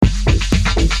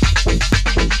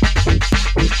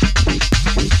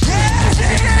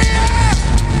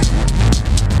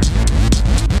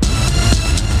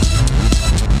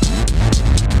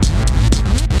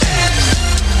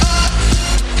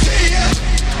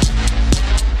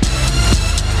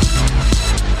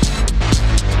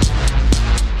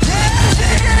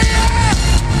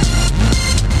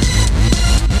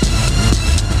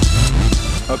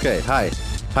Hi,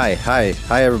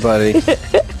 everybody.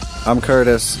 I'm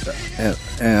Curtis,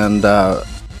 and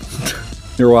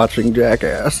you're watching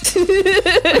Jackass.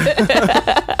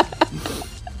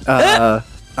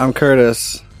 I'm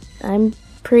Curtis. I'm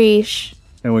Preesh.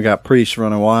 And we got Preesh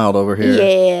running wild over here.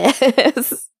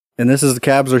 Yes. And this is the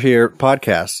Cabs Are Here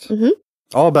podcast. Mm-hmm.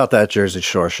 All about that Jersey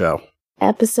Shore show.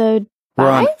 Episode 5? We're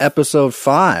on episode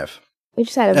 5. We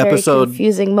just had a very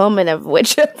confusing moment of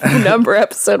which number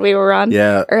episode we were on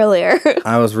earlier.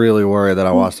 I was really worried that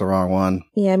I watched the wrong one.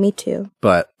 Yeah, me too.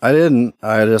 But I didn't.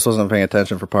 I just wasn't paying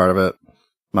attention for part of it.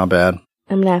 My bad.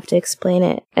 I'm going to have to explain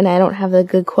it. And I don't have the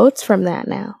good quotes from that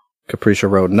now. Capricia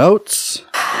wrote notes.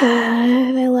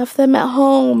 And I left them at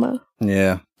home.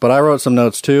 Yeah. But I wrote some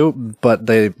notes too, but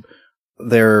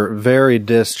they're very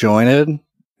disjointed. And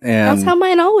that's how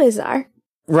mine always are.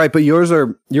 Right, but yours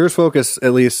focus,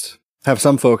 at least, have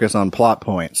some focus on plot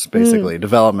points, basically,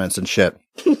 developments and shit.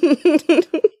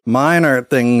 Mine are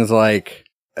things like,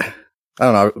 I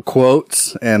don't know,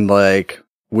 quotes and like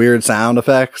weird sound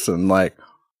effects and like.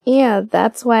 Yeah,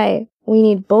 that's why we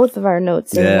need both of our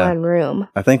notes in one room.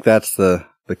 I think that's the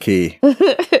key.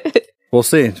 We'll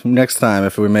see next time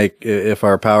if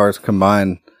our powers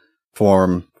combine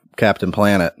form Captain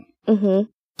Planet.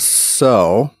 Mm-hmm.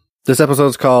 So, this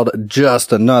episode's called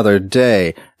Just Another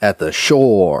Day at the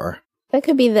Shore. That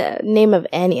could be the name of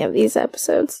any of these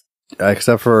episodes.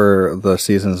 Except for the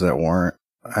seasons that weren't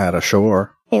at a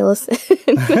shore. Hey, listen.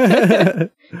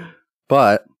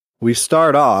 But we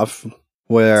start off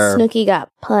where Snooki got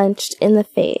punched in the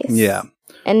face. Yeah.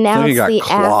 And now Snooki it's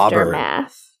the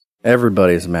aftermath.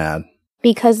 Everybody's mad.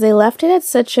 Because they left it at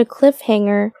such a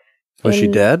cliffhanger. Was she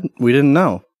dead? We didn't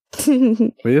know.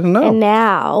 We didn't know. And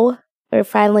now we're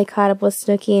finally caught up with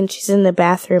Snooki and she's in the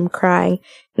bathroom crying.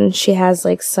 And she has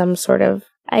like some sort of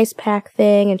ice pack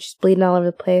thing and she's bleeding all over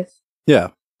the place. Yeah.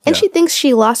 And she thinks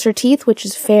she lost her teeth, which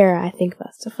is fair. I think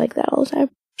about stuff like that all the time.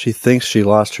 She thinks she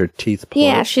lost her teeth.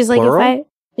 Yeah, she's like,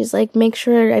 she's like, make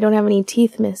sure I don't have any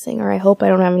teeth missing, or I hope I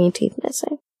don't have any teeth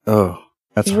missing. Oh,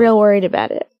 she's real worried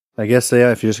about it. I guess,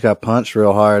 yeah, if you just got punched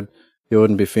real hard, you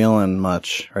wouldn't be feeling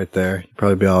much right there. You'd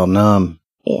probably be all numb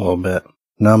a little bit.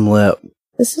 Numb lip.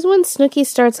 This is when Snooki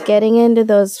starts getting into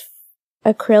those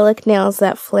acrylic nails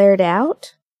that flared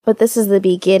out. But this is the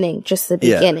beginning, just the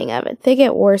beginning of it. They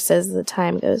get worse as the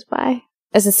time goes by,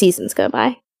 as the seasons go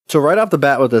by. So right off the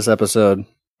bat with this episode,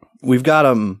 we've got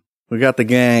the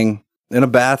gang in a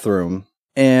bathroom,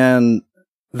 and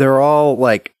they're all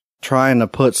like trying to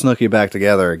put Snooki back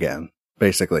together again,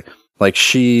 basically. Like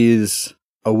she's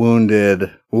a wounded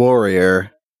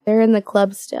warrior. They're in the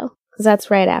club still, because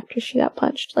that's right after she got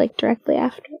punched, like directly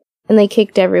after. And they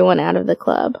kicked everyone out of the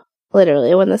club,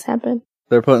 literally, when this happened.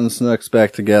 They're putting Snooks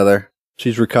back together.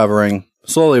 She's recovering,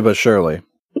 slowly but surely.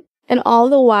 And all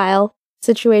the while,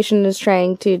 Situation is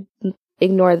trying to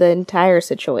ignore the entire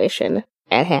situation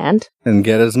at hand. And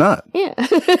get his nut. Yeah.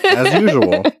 As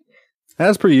usual.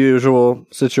 As per usual,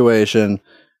 Situation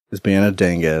is being a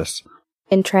dingus.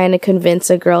 And trying to convince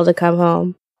a girl to come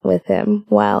home with him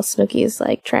while Snooki's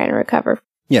like trying to recover.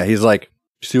 Yeah, he's like,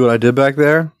 you see what I did back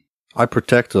there? I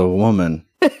protected a woman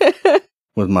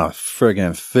with my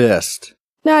friggin' fist.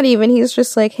 Not even. He's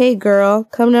just like, hey, girl,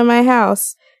 come to my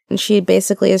house. And she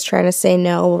basically is trying to say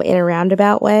no in a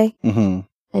roundabout way. Mm-hmm.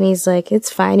 And he's like,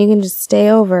 it's fine. You can just stay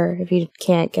over if you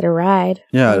can't get a ride.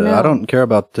 Yeah, I don't care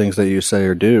about things that you say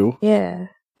or do. Yeah.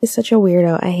 He's such a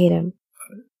weirdo. I hate him.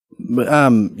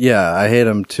 Yeah, I hate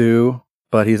him too.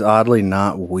 But he's oddly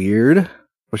not weird,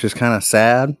 which is kind of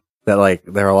sad that like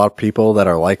there are a lot of people that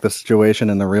are like the Situation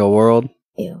in the real world.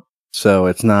 Ew. So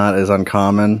it's not as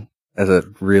uncommon as it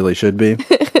really should be.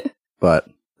 But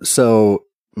so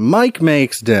Mike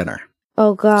makes dinner.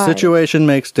 Oh God. Situation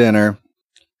makes dinner.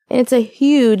 And it's a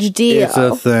huge deal. It's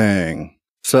a thing.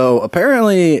 So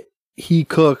apparently he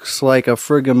cooks like a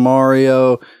friggin'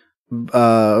 Mario.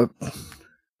 I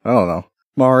don't know.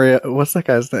 Mario. What's that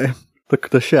guy's name?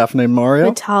 The chef named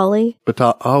Mario? Batali.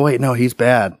 Oh wait, no, he's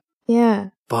bad.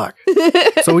 Yeah. Fuck.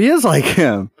 So he is like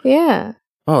him. Yeah.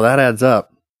 Oh, that adds up.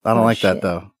 I don't like that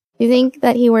though. You think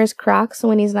that he wears Crocs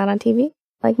when he's not on TV?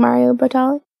 Like Mario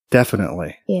Batali?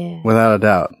 Definitely. Yeah. Without a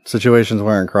doubt. Situation's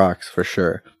wearing Crocs for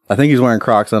sure. I think he's wearing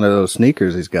Crocs under those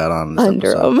sneakers he's got on this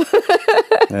under episode. Them.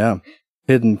 Yeah.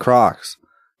 Hidden Crocs.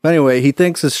 Anyway, he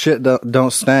thinks his shit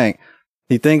don't stank.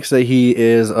 He thinks that he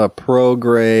is a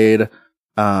pro-grade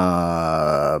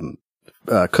cook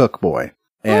boy.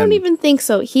 And I don't even think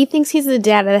so. He thinks he's the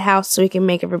dad of the house so he can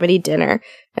make everybody dinner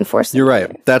and force them. You're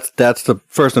right. That's the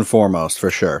first and foremost, for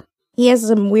sure. He has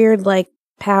some weird, like,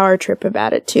 power trip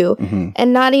about it, too. Mm-hmm.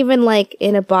 And not even, like,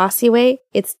 in a bossy way.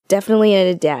 It's definitely in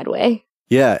a dad way.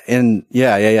 Yeah, and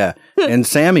yeah. And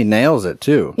Sammy nails it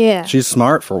too. Yeah. She's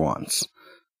smart for once.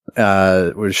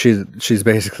 Where she's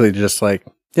basically just like,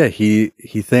 yeah, he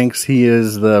thinks he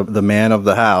is the man of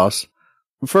the house.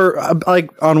 For like,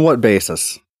 on what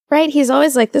basis? Right, he's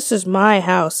always like, this is my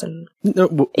house, and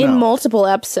in multiple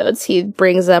episodes he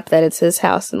brings up that it's his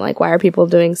house, and like, why are people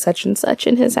doing such and such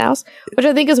in his house? Which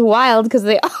I think is wild, because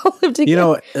they all live together. You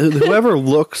know, whoever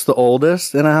looks the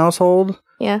oldest in a household,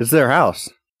 it's their house.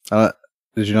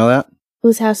 Did you know that?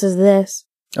 Whose house is this?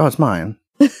 Oh, it's mine.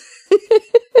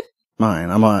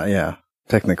 Mine. Yeah,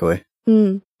 technically.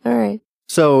 All right.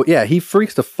 So, yeah, he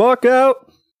freaks the fuck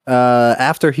out.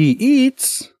 After he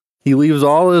eats, he leaves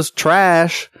all his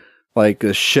trash, like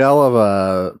a shell of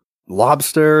a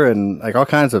lobster and like all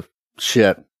kinds of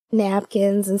shit.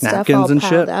 Napkins and stuff all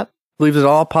piled up. Leaves it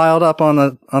all piled up on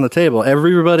the table.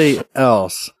 Everybody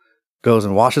else goes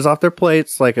and washes off their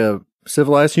plates like a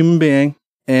civilized human being,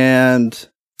 and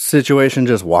situation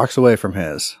just walks away from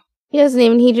his. He doesn't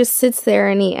even, he just sits there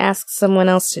and he asks someone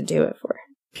else to do it for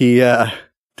him. He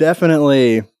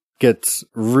definitely gets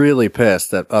really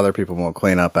pissed that other people won't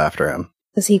clean up after him.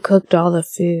 Because he cooked all the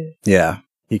food. Yeah,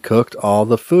 he cooked all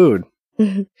the food.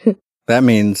 That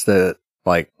means that,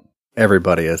 like,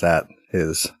 everybody is at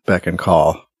his beck and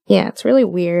call. Yeah, it's really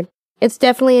weird. It's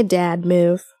definitely a dad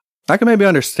move. I can maybe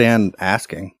understand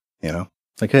asking, you know,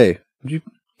 like, hey, would you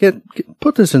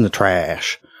put this in the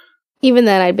trash? Even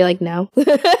then, I'd be like, no.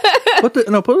 Put this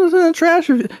in the trash.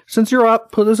 Since you're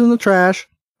up, put this in the trash.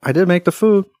 I did make the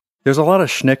food. There's a lot of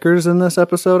Snickers in this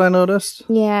episode, I noticed.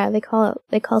 Yeah, they call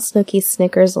Snooki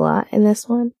Snickers a lot in this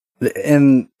one.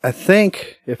 And I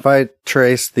think if I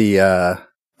trace the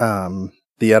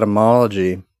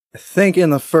etymology, I think in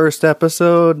the first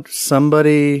episode,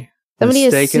 somebody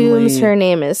assumes her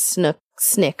name is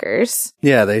Snickers.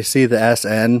 Yeah, they see the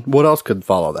SN. What else could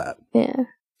follow that? Yeah.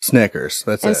 Snickers.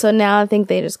 That's it. And so now I think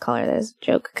they just call her that as a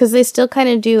joke. Because they still kind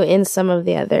of do in some of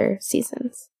the other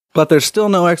seasons. But there's still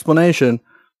no explanation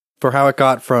for how it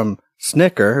got from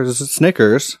Snickers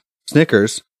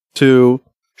to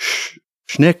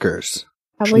Schnickers.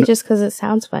 Probably just because it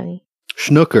sounds funny.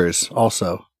 Schnookers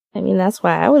also. I mean, that's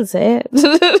why I would say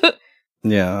it.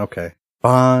 Yeah, okay.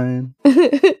 Fine.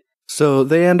 So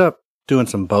they end up doing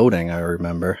some boating, I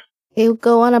remember. They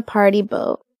go on a party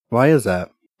boat. Why is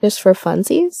that? Just for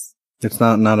funsies? It's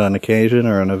not an occasion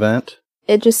or an event?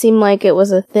 It just seemed like it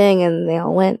was a thing and they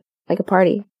all went, like a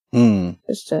party.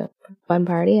 Just a fun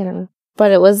party, I don't know.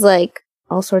 But it was like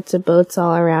all sorts of boats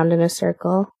all around in a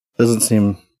circle. Doesn't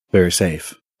seem very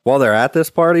safe. While they're at this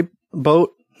party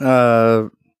boat,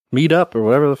 meet up or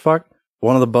whatever the fuck,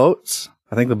 one of the boats,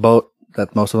 I think the boat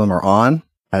that most of them are on,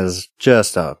 has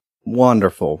just a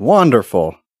wonderful,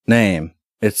 wonderful name.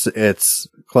 It's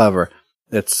clever.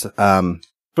 It's,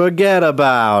 Forget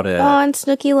About It. Oh, and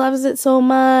Snooki loves it so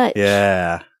much.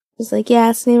 Yeah. It's like, yeah,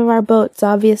 it's the name of our boat. It's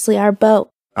obviously our boat.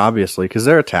 Obviously, because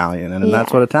they're Italian, and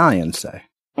that's what Italians say.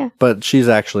 Yeah. But she's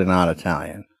actually not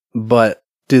Italian. But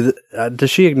does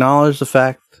she acknowledge the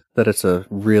fact that it's a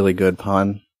really good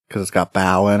pun? Because it's got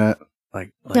bow in it?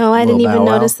 Like no, I didn't even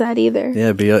notice that either. Yeah,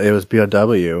 it was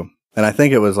B-O-W. And I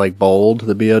think it was like bold,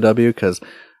 the B-O-W, because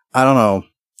I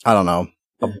don't know.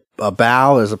 A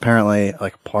bow is apparently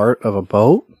like part of a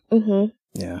boat. Mm-hmm.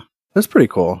 Yeah. That's pretty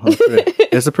cool.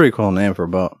 It's a pretty cool name for a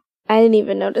boat. I didn't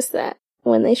even notice that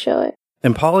when they show it.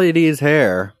 And Pauly D's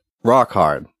hair, rock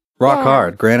hard,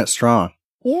 granite strong.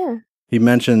 Yeah. He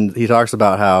talks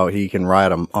about how he can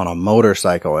ride on a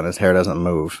motorcycle and his hair doesn't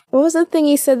move. What was the thing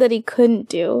he said that he couldn't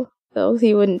do? Though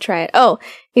he wouldn't try it. Oh,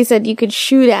 he said you could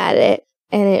shoot at it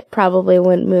and it probably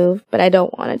wouldn't move, but I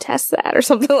don't want to test that or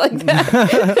something like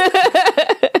that.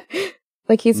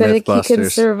 Like he said, he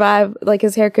could survive, like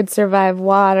his hair could survive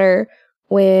water,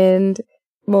 wind,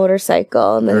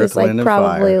 motorcycle, and then Earth, he's like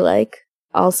probably fire. Like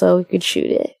also you could shoot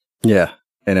it. Yeah,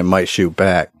 and it might shoot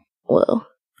back. Whoa.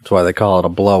 That's why they call it a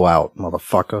blowout,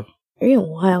 motherfucker. You're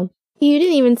wild. You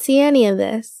didn't even see any of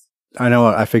this. I know.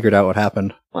 I figured out what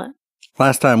happened. What?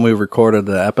 Last time we recorded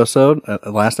the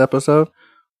last episode,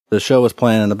 the show was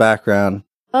playing in the background.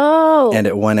 Oh. And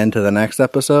it went into the next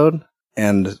episode.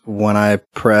 And when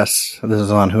this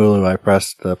is on Hulu, I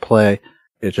pressed the play,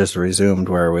 it just resumed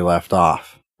where we left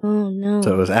off. Oh, no.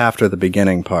 So it was after the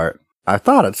beginning part. I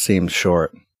thought it seemed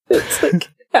short. It's like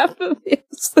half of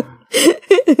this.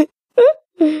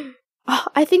 Oh,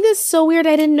 I think this is so weird.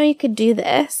 I didn't know you could do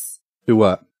this. Do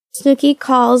what? Snooki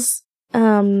calls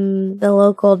the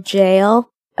local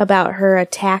jail about her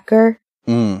attacker.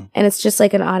 And it's just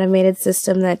like an automated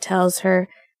system that tells her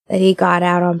that he got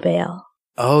out on bail.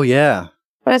 Oh, yeah.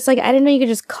 But it's like, I didn't know you could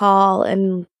just call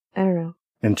and, I don't know.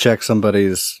 And check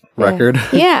somebody's record?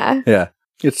 Yeah. Yeah.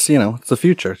 It's, it's the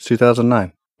future. It's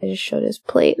 2009. I just showed his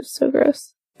plate. It was so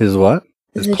gross. His what?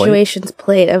 The His situation's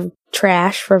plate of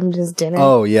trash from his dinner.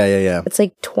 Oh, yeah. It's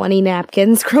like 20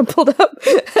 napkins crumpled up.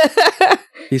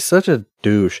 He's such a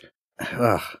douche.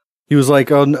 Ugh. He was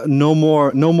like, oh, no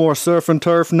more surf and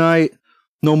turf night.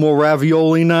 No more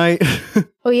ravioli night.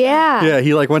 Oh, yeah. Yeah,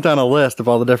 he like went down a list of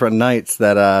all the different nights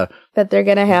that they're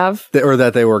going to have. Or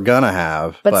that they were going to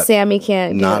have. But Sammy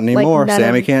can't. Not anymore.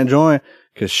 Sammy can't join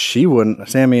because she wouldn't.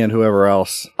 Sammy and whoever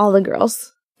else. All the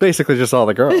girls. Basically just all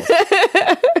the girls.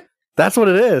 That's what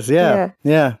it is. Yeah.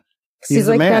 He's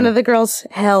like, none of the girls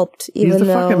helped. Even He's the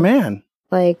though, fucking man.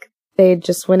 Like, they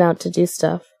just went out to do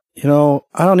stuff. I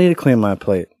don't need to clean my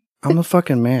plate. I'm the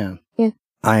fucking man. Yeah.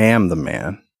 I am the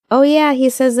man. Oh, yeah. He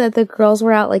says that the girls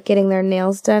were out, like, getting their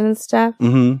nails done and stuff.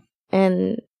 Mm-hmm.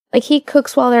 And, like, he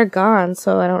cooks while they're gone,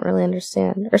 so I don't really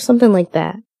understand. Or something like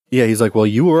that. Yeah, he's like, well,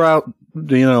 you were out,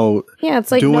 Yeah,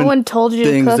 it's like no one told you to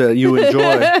things cook. that you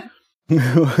enjoy.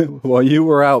 While you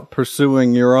were out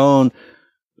pursuing your own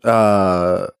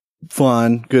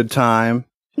fun, good time,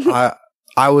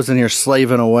 I was in here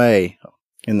slaving away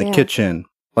in the kitchen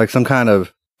like some kind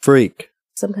of freak.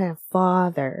 Some kind of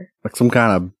father. Like some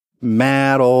kind of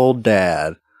mad old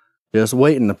dad. Just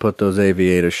waiting to put those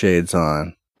aviator shades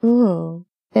on. Ooh.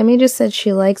 Sammy just said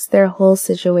she likes their whole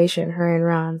situation, her and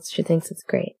Ron. She thinks it's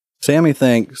great. Sammy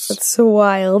thinks... That's so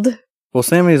wild. Well,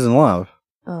 Sammy's in love.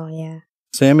 Oh, yeah.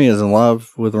 Sammy is in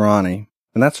love with Ronnie.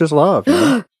 And that's just love.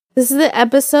 This is the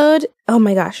episode... Oh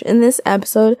my gosh. In this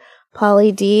episode,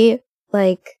 Pauly D,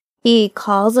 like, he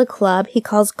calls a club. He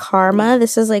calls Karma.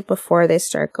 This is, like, before they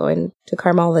start going to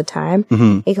Karma all the time.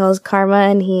 Mm-hmm. He calls Karma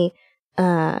and he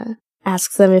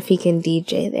asks them if he can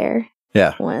DJ there.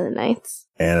 Yeah. One of the nights.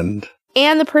 And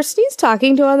the person he's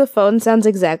talking to on the phone sounds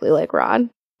exactly like Ron.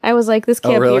 I was like, this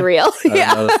can't be real.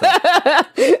 Yeah.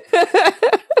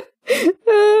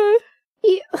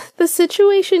 The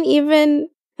situation even,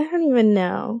 I don't even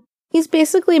know. He's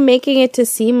basically making it to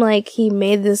seem like he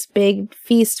made this big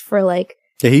feast for like...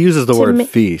 Yeah, he uses the word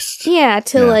feast. Yeah,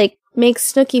 to like make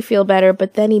Snooki feel better,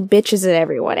 but then he bitches at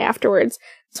everyone afterwards.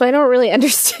 So I don't really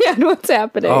understand what's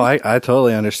happening. Oh, I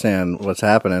totally understand what's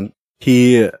happening.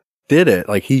 He did it.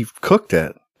 Like, he cooked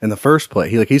it in the first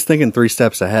place. He's thinking 3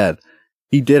 steps ahead.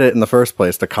 He did it in the first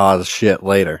place to cause shit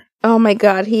later. Oh my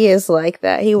god, he is like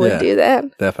that. He would do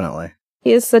that. Definitely.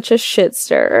 He is such a shit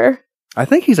stirrer. I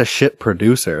think he's a shit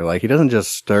producer. Like, he doesn't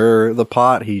just stir the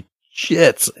pot, he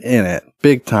shits in it.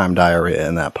 Big time diarrhea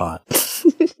in that pot.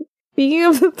 Speaking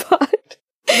of the pot,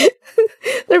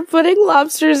 they're putting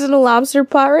lobsters in a lobster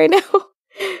pot right now.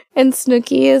 And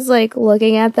Snooki is like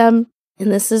looking at them.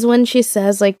 And this is when she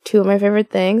says like 2 of my favorite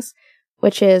things,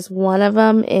 which is one of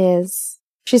them is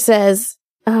she says,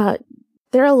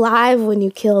 they're alive when you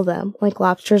kill them. Like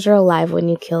lobsters are alive when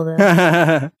you kill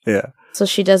them. Yeah. So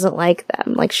she doesn't like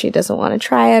them. Like she doesn't want to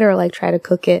try it or like try to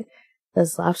cook it.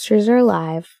 Those lobsters are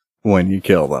alive. When you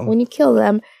kill them. When you kill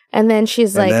them. And then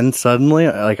she's like... And then suddenly,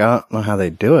 like, I don't know how they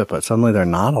do it, but suddenly they're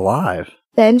not alive.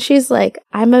 Then she's like,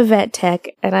 I'm a vet tech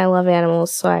and I love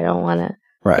animals, so I don't want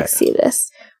to see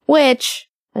this. Which,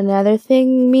 another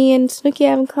thing me and Snooki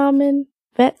have in common,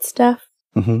 vet stuff.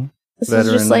 Mm-hmm. This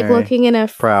is just like looking in a...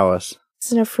 prowess.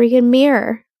 It's in a freaking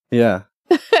mirror. Yeah.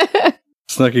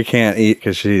 Snooki can't eat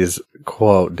because she's,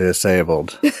 quote,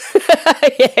 disabled. Yeah,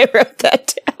 I wrote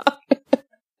that down.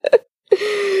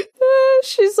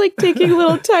 She's like taking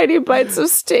little tiny bites of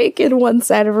steak in one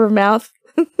side of her mouth.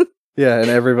 Yeah, and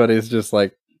everybody's just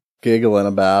like giggling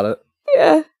about it.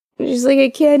 Yeah. She's like, I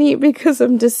can't eat because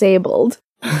I'm disabled.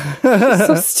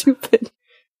 So stupid.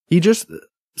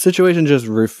 Situation just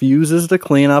refuses to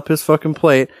clean up his fucking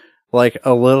plate like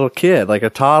a little kid, like a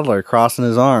toddler crossing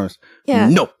his arms. Yeah.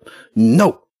 No.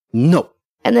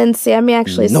 And then Sammy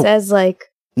actually says like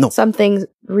something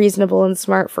reasonable and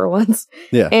smart for once.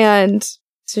 Yeah. And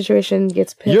situation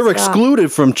gets pissed You're off. excluded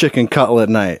from chicken cutlet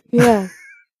night. Yeah.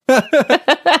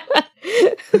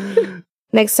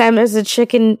 Next time there's a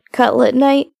chicken cutlet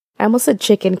night. I almost said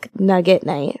chicken nugget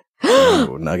night.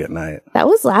 Ooh, nugget night. That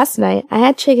was last night. I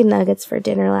had chicken nuggets for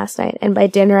dinner last night. And by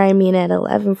dinner, I mean at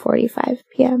 11:45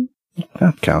 p.m.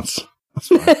 That counts. That's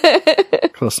fine.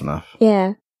 Close enough.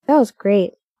 Yeah. That was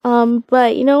great.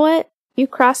 But you know what? You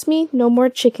cross me, no more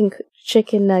chicken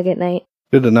nugget night.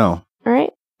 Good to know. All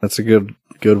right? That's a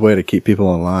good way to keep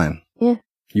people in line. Yeah.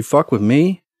 You fuck with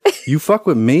me? You fuck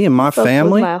with me and my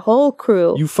family? With my whole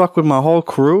crew. You fuck with my whole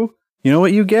crew? You know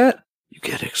what you get? You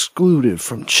get excluded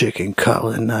from chicken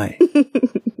cutlet night.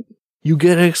 You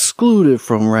get excluded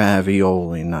from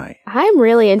ravioli night. I'm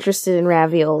really interested in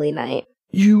ravioli night.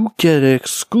 You get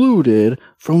excluded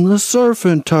from the surf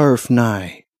and turf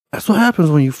night. That's what happens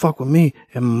when you fuck with me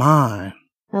and mine.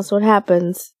 That's what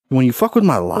happens. When you fuck with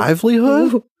my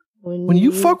livelihood? When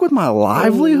you fuck with my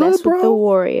livelihood, bro? With the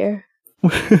warrior.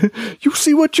 You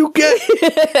see what you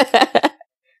get?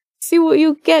 See what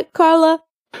you get, Carla?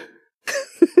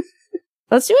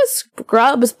 Let's do a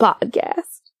Scrubs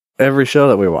podcast. Every show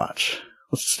that we watch.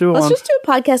 Let's do Let's just do a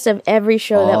podcast of every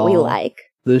show that we like.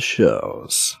 The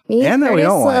shows. Me and that we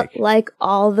don't like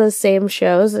all the same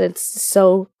shows. It's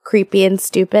so creepy and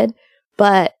stupid.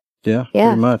 But yeah,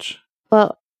 pretty much.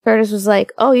 Well, Curtis was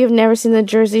like, "Oh, you've never seen the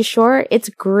Jersey Shore? It's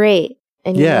great."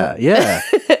 And yeah.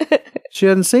 She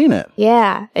hadn't seen it.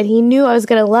 Yeah, and he knew I was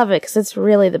going to love it because it's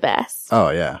really the best. Oh,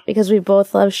 yeah. Because we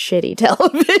both love shitty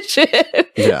television.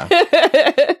 Yeah.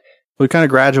 We kind of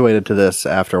graduated to this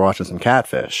after watching some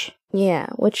Catfish. Yeah,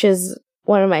 which is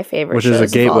one of my favorite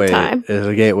shows of all time. Is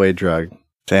a gateway drug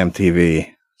to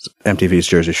MTV's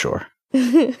Jersey Shore.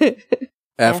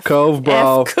 F Cove,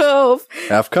 bro.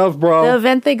 F Cove, bro. The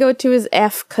event they go to is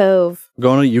F Cove.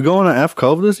 You going to F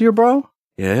Cove this year, bro?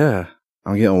 Yeah.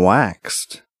 I'm getting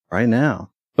waxed right now.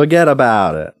 Forget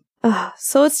about it.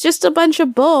 So it's just a bunch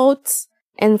of boats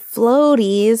and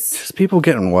floaties. Just people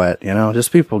getting wet,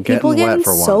 Just people getting wet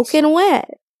for once. Soaking wet.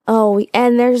 Oh,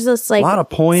 and there's this like a lot of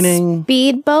pointing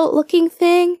speedboat looking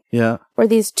thing. Yeah. Where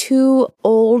these two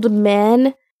old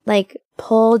men like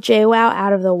pull JWoww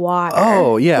out of the water.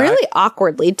 Oh, yeah. Really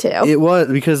awkwardly too. It was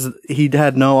because he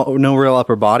had no real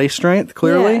upper body strength,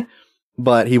 clearly. Yeah.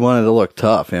 But he wanted to look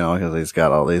tough, because he's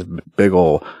got all these big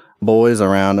old boys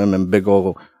around him and big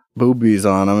old boobies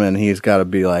on him, and he's got to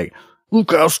be like,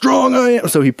 look how strong I am.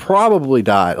 So he probably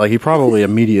died. Like, he probably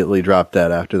immediately dropped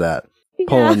dead after that,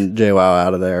 pulling JWoww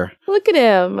out of there. Look at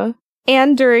him.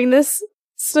 And during this,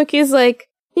 Snooki's like,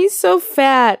 he's so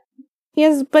fat. He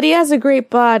has a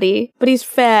great body, but he's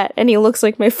fat, and he looks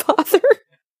like my father.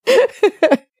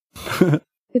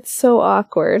 It's so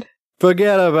awkward.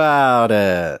 Forget about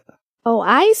it. Oh,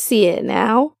 I see it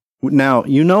now. Now,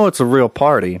 it's a real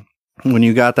party when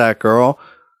you got that girl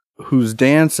who's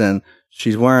dancing.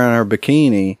 She's wearing her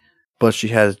bikini, but she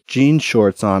has jean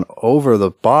shorts on over the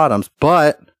bottoms,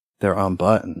 but they're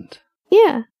unbuttoned.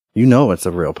 Yeah. It's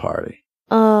a real party.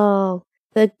 Oh,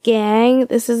 the gang.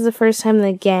 This is the first time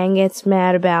the gang gets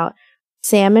mad about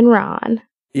Sam and Ron.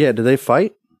 Yeah, do they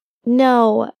fight?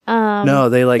 No. No,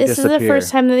 they this disappear. This is the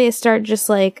first time that they start just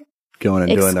like going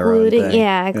and doing their own thing.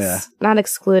 Yeah, not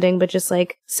excluding, but just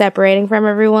like separating from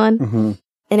everyone. Mm-hmm.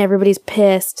 And everybody's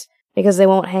pissed because they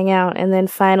won't hang out. And then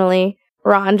finally,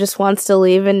 Ron just wants to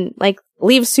leave and like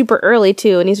leaves super early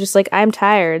too. And he's just like, I'm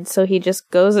tired. So he just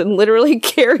goes and literally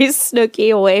carries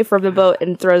Snooki away from the boat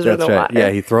and throws her in the water.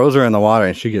 Yeah, he throws her in the water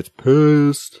and she gets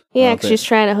pissed. Yeah, because she's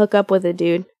trying to hook up with a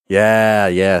dude.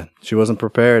 Yeah. She wasn't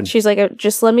prepared. She's like,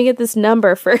 just let me get this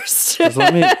number first.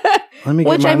 Let me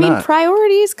Which, get my nut.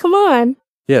 Priorities, come on.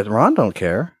 Yeah, Ron don't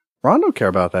care. Ron don't care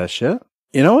about that shit.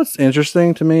 What's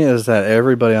interesting to me is that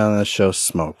everybody on this show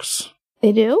smokes.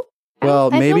 They do?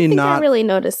 Well, maybe not. I really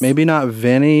noticed. Maybe not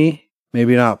Vinny.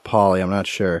 Maybe not Polly. I'm not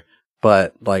sure.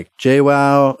 But like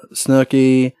JWoww,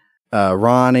 Snooki,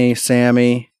 Ronnie,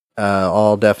 Sammy,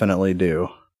 all definitely do.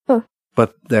 Huh.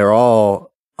 But they're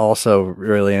all also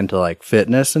really into like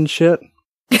fitness and shit.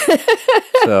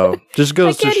 So just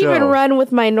goes to show. I can't even run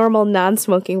with my normal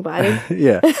non-smoking body.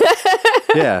 Yeah.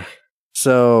 Yeah.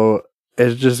 So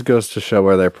it just goes to show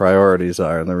where their priorities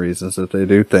are and the reasons that they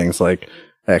do things like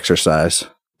exercise.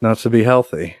 Not to be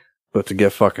healthy, but to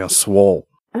get fucking swole.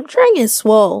 I'm trying to get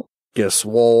swole. Get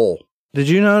swole. Did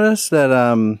you notice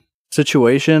that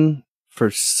Situation, for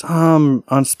some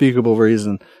unspeakable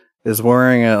reason, is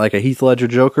wearing a Heath Ledger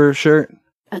Joker shirt?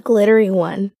 A glittery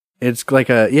one. It's like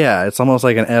it's almost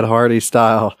like an Ed Hardy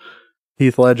style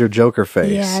Heath Ledger Joker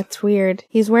face. Yeah, it's weird.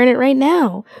 He's wearing it right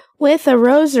now with a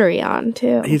rosary on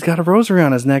too. He's got a rosary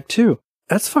on his neck too.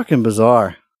 That's fucking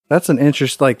bizarre. That's an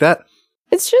interest like that.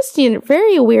 It's just a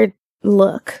very weird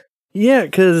look. Yeah,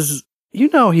 because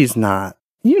he's not.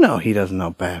 He doesn't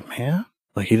know Batman.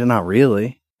 Like he's not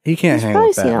really. He can't hang with Batman.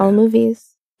 He's probably seen all the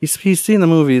movies. He's seen the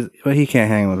movies, but he can't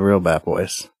hang with real bad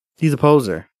boys. He's a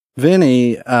poser.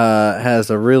 Vinny has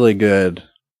a really good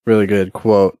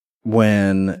quote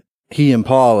when he and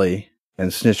Pauly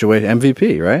and Situation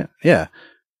MVP, right? Yeah.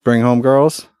 Bring home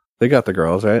girls. They got the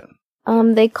girls, right?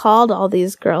 They called all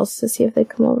these girls to see if they'd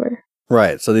come over.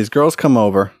 Right. So these girls come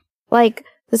over. Like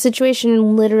the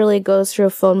Situation literally goes through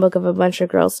a phone book of a bunch of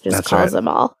girls, just calls them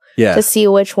all. Yeah. To see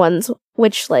which girls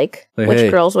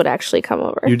would actually come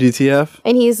over. UDTF?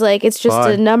 And he's like, it's just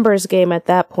a numbers game at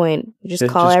that point. You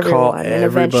just call everyone and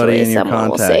eventually someone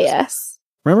will say yes.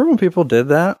 Remember when people did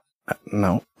that?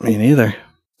 No, me neither.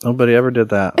 Nobody ever did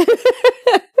that.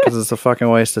 Because it's a fucking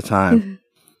waste of time.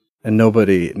 And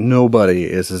nobody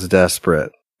is as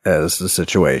desperate as the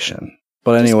situation.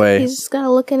 But anyway. He's just got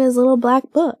to look in his little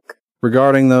black book.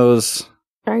 Regarding those.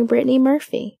 Starring Brittany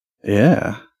Murphy.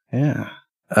 Yeah.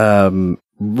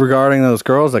 Regarding those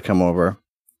girls that come over,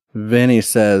 Vinny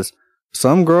says,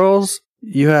 some girls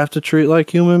you have to treat like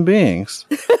human beings.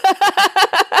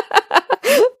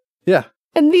 Yeah.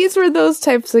 And these were those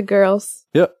types of girls.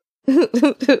 Yep.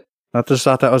 I just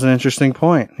thought that was an interesting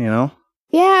point, you know?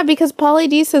 Yeah, because Pauly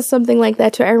D says something like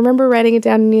that too. I remember writing it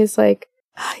down and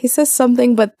he says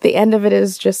something, but the end of it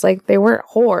is just like, they weren't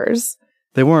whores.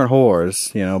 They weren't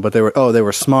whores, you know, but they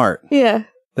were smart. Yeah.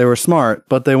 They were smart,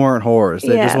 but they weren't whores.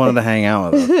 They just wanted to hang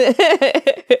out with them.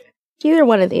 Either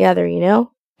one or the other, you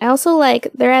know? I also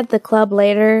they're at the club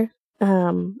later,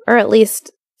 or at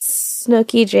least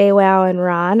Snooki, JWoww, and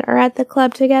Ron are at the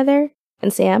club together,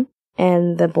 and Sam,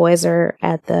 and the boys are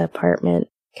at the apartment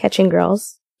catching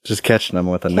girls. Just catching them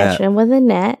with a net. Catching them with a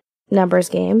net. Numbers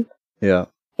game. Yeah.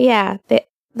 Yeah, the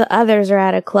others are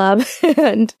at a club,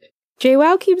 and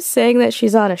JWoww keeps saying that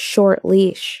she's on a short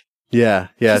leash. Yeah.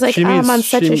 She's like, I'm on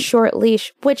such a short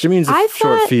leash, which she means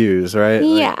short fuse, right?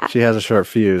 Yeah. Like, she has a short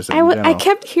fuse. I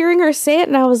kept hearing her say it,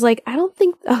 and I was like, I don't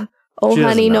think... Oh,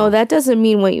 honey, no, that doesn't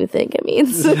mean what you think it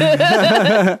means.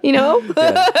 You know?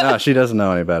 Yeah. No, she doesn't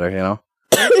know any better, you know?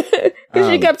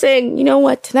 She kept saying, you know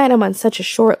what, tonight I'm on such a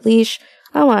short leash.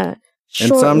 I'm on a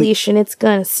short leash, and it's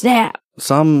gonna snap.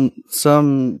 Some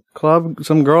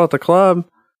girl at the club,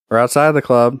 or outside the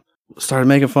club, started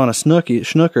making fun of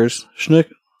Schnookers.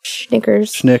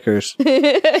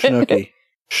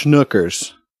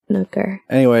 Snooker.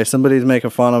 Anyway, somebody's making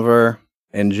fun of her,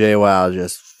 and JWoww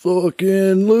just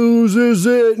fucking loses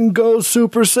it and goes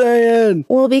Super Saiyan.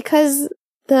 Well, because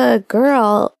the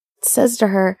girl says to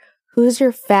her, who's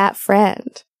your fat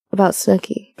friend? About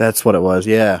Snooki. That's what it was,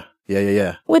 yeah.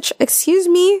 Which, excuse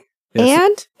me,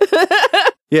 yes. And?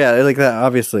 Yeah, like that,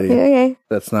 obviously. Okay.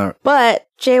 That's not... But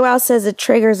JWoww says it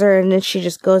triggers her, and then she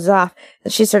just goes off,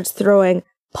 and she starts throwing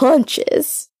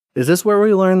punches. Is this where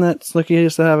we learn that Snooki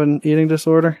used to have an eating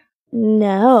disorder?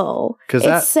 No. Because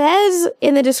it says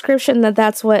in the description that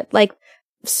that's what, like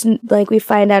we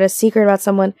find out a secret about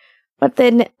someone, but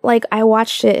then, I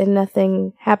watched it and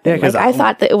nothing happened. Yeah, I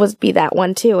thought that it would be that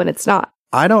one too, and it's not.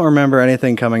 I don't remember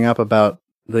anything coming up about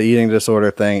the eating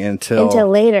disorder thing until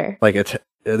later.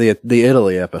 The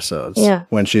Italy episodes. Yeah.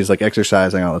 When she's,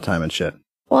 exercising all the time and shit.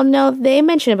 Well, no, they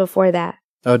mention it before that.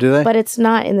 Oh, do they? But it's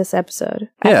not in this episode.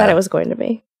 I thought it was going to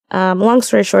be. Long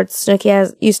story short,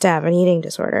 Snooki used to have an eating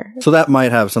disorder. So that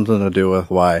might have something to do with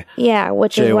why. Yeah,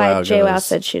 which is why JWoww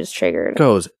said she was triggered.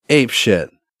 Goes ape shit.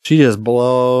 She just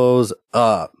blows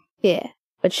up. Yeah.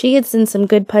 But she gets in some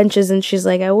good punches, and she's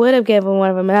like, I would have given one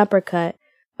of them an uppercut,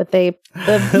 but they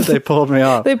pulled me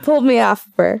off. They pulled me off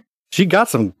of her. She got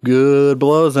some good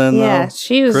blows in, though.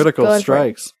 She was critical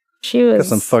strikes. She was... Got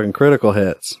some fucking critical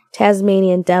hits.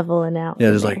 Tasmanian devil and out.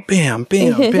 Yeah, just like, bam,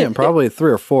 bam, bam. Probably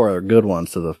 3 or 4 good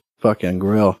ones to the fucking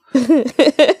grill.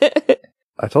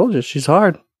 I told you, she's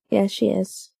hard. Yeah, she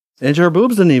is. And her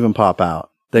boobs didn't even pop out.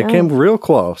 They came real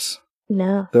close.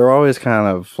 No. They're always kind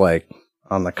of,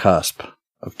 on the cusp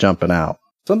of jumping out.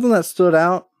 Something that stood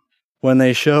out when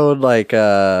they showed,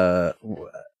 a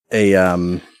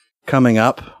coming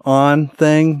up on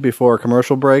thing before a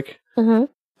commercial break.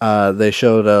 Mm-hmm. They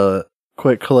showed a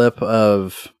quick clip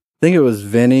of, I think it was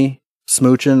Vinny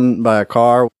smooching by a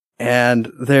car,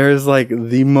 and there's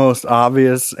the most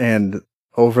obvious and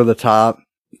over the top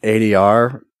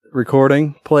ADR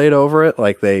recording played over it.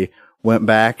 They went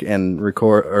back and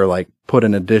record or put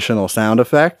an additional sound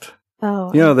effect.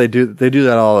 Oh, you know, they do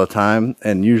that all the time,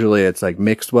 and usually it's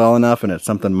mixed well enough and it's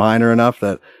something minor enough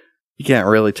that you can't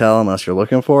really tell unless you're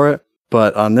looking for it.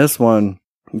 But on this one,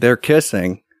 they're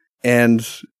kissing, and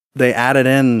they added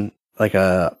in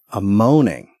a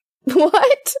moaning.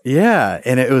 What? Yeah,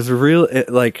 and it was real. It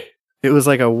was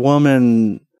like a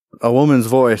woman's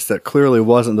voice that clearly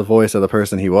wasn't the voice of the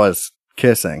person he was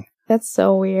kissing. That's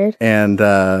so weird. And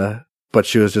but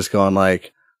she was just going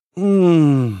like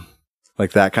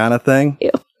that kind of thing.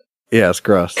 Ew. Yeah, it's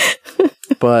gross.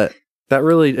 But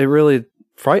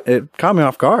it caught me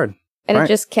off guard. And it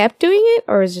just kept doing it,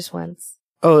 or was it just once?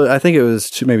 Oh, I think it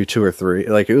was maybe 2 or 3.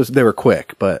 They were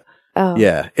quick, but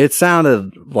yeah, it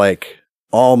sounded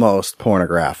almost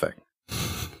pornographic.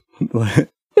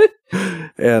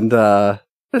 And I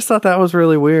just thought that was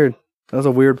really weird. That was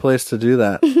a weird place to do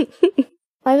that.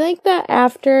 I think that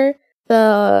after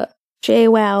the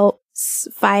JWoww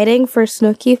fighting for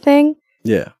Snooki thing,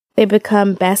 yeah, they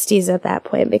become besties at that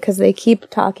point because they keep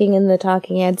talking in the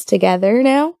talking heads together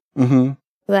now. Mm-hmm.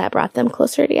 So that brought them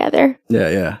closer together.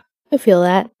 Yeah. I feel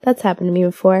that. That's happened to me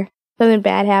before. Something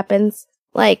bad happens.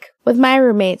 Like, with my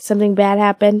roommate, something bad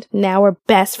happened. Now we're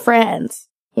best friends.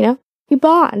 You know? We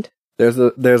bond. There's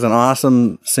an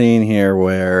awesome scene here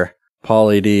where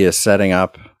Pauly D is setting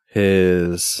up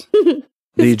his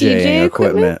DJing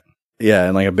equipment. Yeah,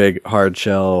 in like a big hard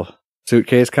shell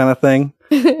suitcase kind of thing.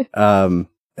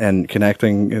 And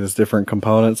connecting his different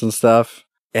components and stuff.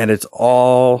 And he's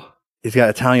got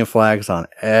Italian flags on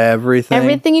everything.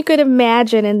 Everything you could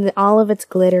imagine, and all of it's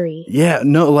glittery. Yeah,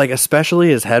 no, like especially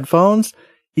his headphones.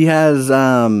 He has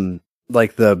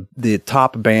like the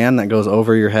top band that goes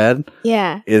over your head.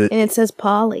 Yeah, and it says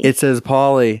Pauly. It says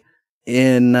Pauly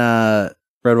in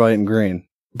red, white, and green,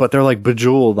 but they're like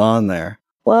bejeweled on there.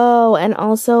 Whoa! And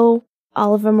also,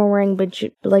 all of them are wearing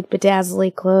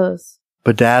bedazzly clothes.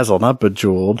 Bedazzled, not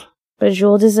bejeweled.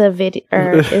 Bejeweled is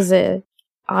a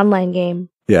online game.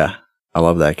 Yeah, I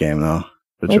love that game though.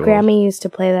 Bejeweled. My grandma used to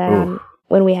play that on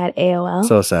when we had AOL.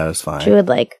 So satisfying. She would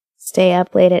like stay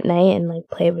up late at night and like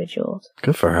play Bejeweled.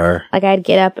 Good for her. Like I'd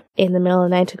get up in the middle of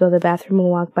the night to go to the bathroom and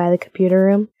walk by the computer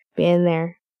room, be in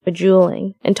there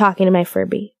bejeweling and talking to my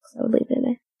Furby. So I would leave it in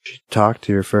there. She talked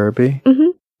to your Furby?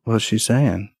 Mm-hmm. What's she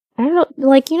saying? I don't know.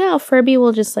 Like, you know how Furby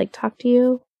will just like talk to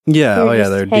you? Yeah,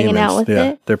 they're hanging demons. Out with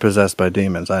yeah, it. They're possessed by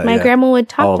demons. My grandma would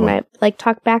talk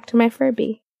back to my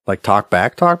Furby. Like talk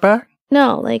back?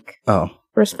 No, like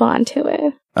respond to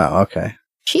it. Oh, okay.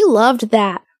 She loved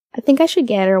that. I think I should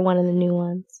get her one of the new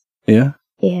ones. Yeah?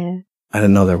 Yeah. I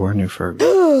didn't know there were new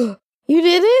Furbies. You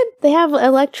didn't? They have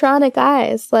electronic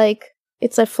eyes. Like,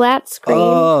 it's a flat screen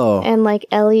and like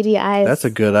LED eyes. That's a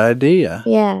good idea.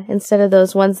 Yeah, instead of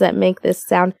those ones that make this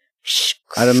sound.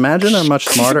 I'd imagine they're much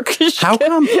smarter. How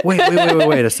come? Wait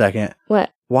a second. What?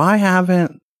 Why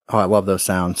haven't... Oh, I love those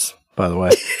sounds, by the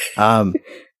way.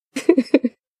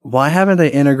 Why haven't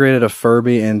they integrated a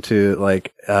Furby into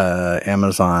like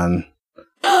Amazon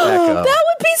Echo? That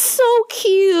would be so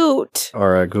cute.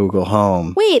 Or a Google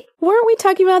Home. Wait, weren't we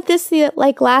talking about this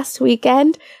last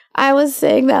weekend? I was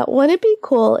saying that wouldn't it be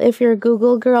cool if your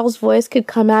Google girl's voice could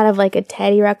come out of like a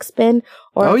Teddy Ruxpin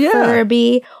or a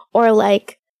Furby or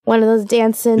like one of those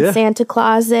dancing Santa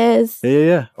Clauses.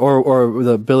 Yeah. Or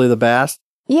the Billy the Bass.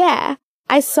 Yeah.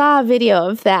 I saw a video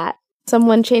of that.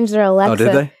 Someone changed their Alexa. Oh,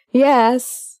 did they?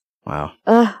 Yes. Wow.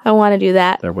 I want to do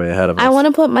that. They're way ahead of us. I want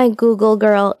to put my Google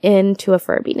girl into a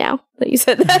Furby now that you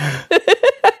said that.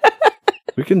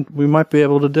 We might be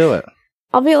able to do it.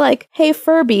 I'll be like, hey,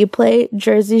 Furby, play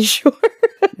Jersey Shore.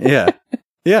 Yeah.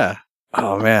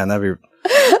 Oh, man, that'd be...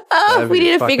 we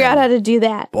need to figure out how to do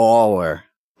that. Baller.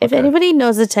 If anybody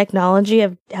knows the technology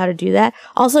of how to do that,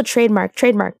 also trademark,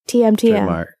 TM.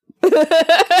 Trademark.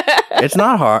 It's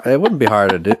not hard. It wouldn't be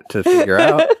hard to figure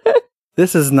out.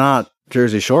 This is not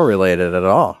Jersey Shore related at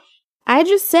all. I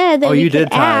just said that you did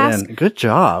tie it in. Good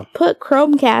job. Put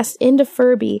Chromecast into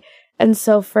Furby. And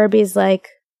so Furby's like,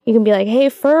 you can be like, hey,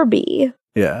 Furby.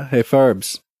 Yeah. Hey,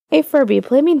 Furbs. Hey, Furby,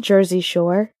 play me Jersey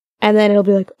Shore. And then it'll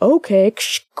be like, okay.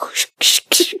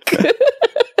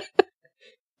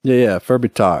 Yeah. Furby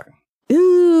talk.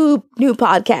 Ooh, new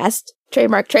podcast.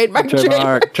 Trademark.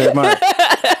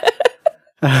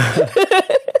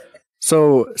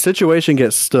 So, Situation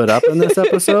gets stood up in this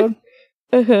episode.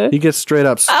 Uh-huh. He gets straight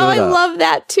up stood up. I love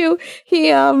that too. He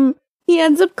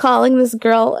ends up calling this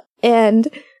girl, and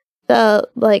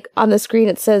on the screen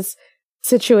it says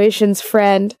Situation's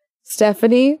friend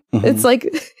Stephanie. Mm-hmm. It's like,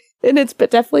 and it's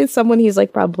definitely someone he's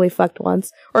like probably fucked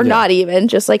once, or not even,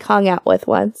 just like hung out with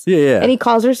once. Yeah. And he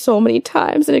calls her so many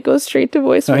times, and it goes straight to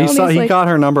voicemail. No, he got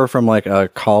her number from like a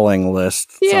calling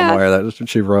list somewhere that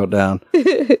she wrote down.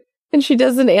 And she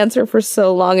doesn't answer for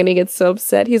so long, and he gets so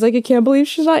upset. He's like, I can't believe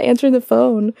she's not answering the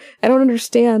phone. I don't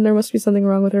understand. There must be something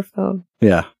wrong with her phone.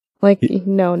 Yeah. Like,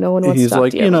 no one wants to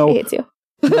talk to you. He hates you.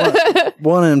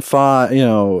 1 in 5,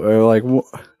 or like,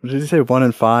 did he say 1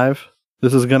 in 5?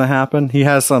 This is going to happen? He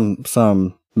has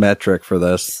some metric for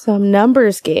this. Some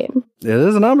numbers game. It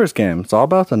is a numbers game. It's all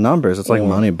about the numbers. It's like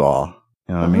Moneyball.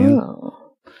 You know what I mean?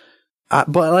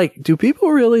 But like, do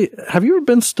people really, have you ever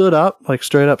been stood up? Like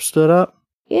straight up stood up?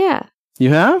 Yeah. You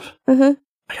have? Uh-huh.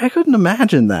 I couldn't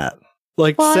imagine that.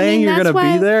 Like saying you're going to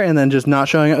be there and then just not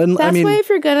showing up. And, that's why if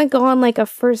you're going to go on like a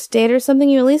first date or something,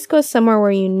 you at least go somewhere where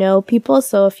you know people.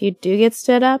 So if you do get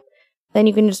stood up, then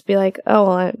you can just be like,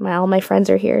 oh, well, all my friends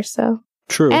are here. So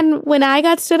true. And when I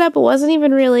got stood up, it wasn't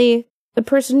even really, the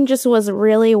person just was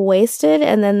really wasted.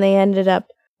 And then they ended up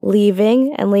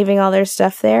leaving all their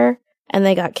stuff there. And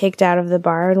they got kicked out of the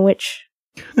bar in which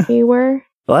we were.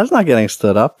 Well, that's not getting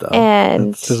stood up, though. And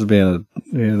it's just being a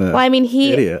well, I mean,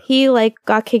 he like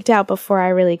got kicked out before I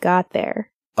really got there.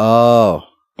 Oh.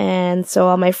 And so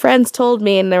all my friends told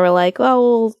me, and they were like,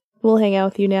 "Oh, well, we'll hang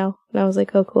out with you now. And I was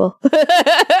like, oh, cool.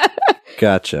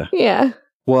 Gotcha. Yeah.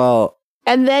 Well,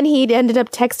 and then he ended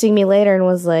up texting me later and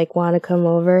was like, want to come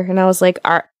over? And I was like,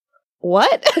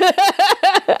 what?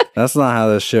 that's not how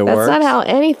this shit works. That's not how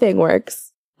anything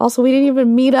works. Also, we didn't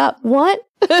even meet up. What?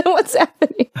 What's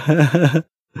happening?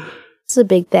 It's a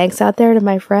big thanks out there to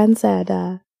my friends that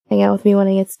hang out with me when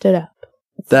I get stood up.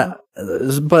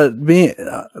 But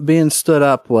being stood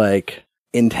up, like,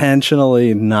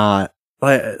 intentionally not,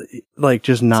 like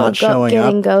just not showing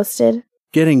getting up. Ghosted?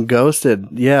 Getting ghosted,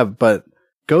 yeah, but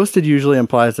ghosted usually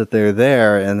implies that they're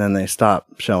there and then they stop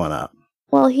showing up.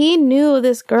 Well, he knew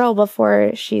this girl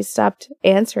before she stopped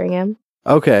answering him.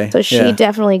 Okay. So she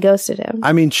definitely ghosted him.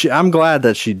 I mean, I'm glad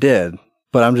that she did,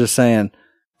 but I'm just saying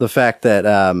the fact that,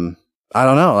 I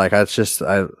don't know, like, it's just,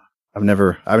 I've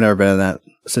never been in that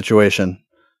situation.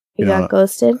 You got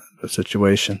ghosted?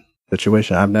 Situation.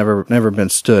 I've never been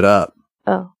stood up.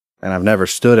 Oh. And I've never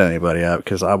stood anybody up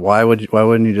because why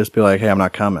wouldn't you just be like, hey, I'm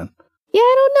not coming? Yeah,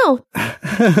 I don't know.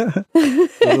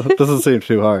 It doesn't seem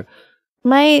too hard.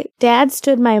 My dad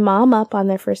stood my mom up on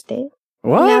their first date.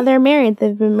 What? Now they're married.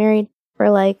 They've been married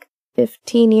for like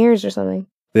 15 years or something.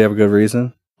 They have a good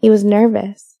reason? He was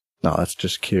nervous. No, that's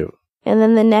just cute. And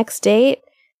then the next date,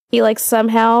 he like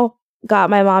somehow got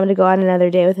my mom to go on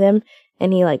another date with him,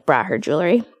 and he like brought her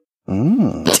jewelry.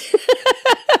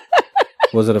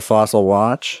 Was it a Fossil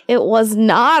watch? It was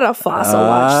not a Fossil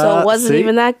watch, so it wasn't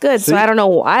even that good. So I don't know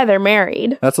why they're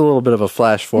married. That's a little bit of a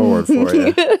flash forward for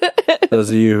you. Those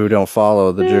of you who don't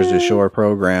follow the Jersey Shore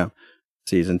program,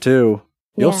 season 2,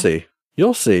 you'll see.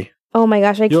 You'll see. Oh my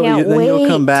gosh, I can't wait. Then you'll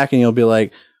come back and you'll be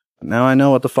like, now I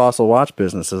know what the Fossil watch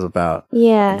business is about.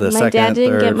 Yeah, the my second, dad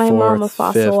didn't third, get my fourth, mom a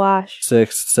Fossil fifth, watch.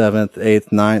 6th, 7th, 8th,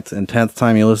 9th, and 10th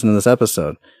time you listen to this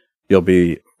episode, you'll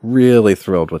be really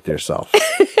thrilled with yourself.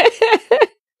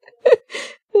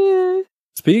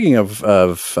 Speaking of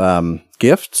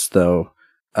gifts, though,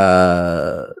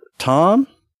 Tommy's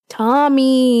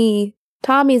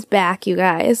back, you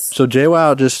guys. So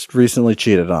JWoww just recently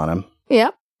cheated on him.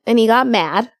 Yep, and he got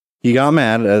mad. He came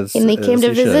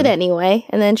to visit anyway,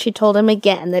 and then she told him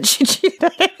again that she cheated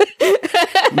on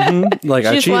him. Like, she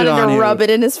I cheated on you. wanted to rub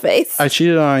it in his face. I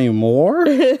cheated on you more?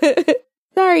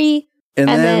 Sorry. And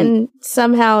then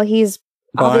somehow he's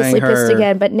obviously pissed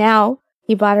again, but now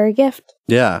he bought her a gift.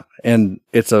 Yeah, and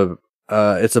it's a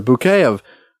bouquet of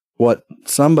what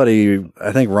somebody,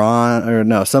 I think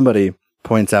somebody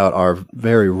points out are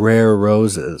very rare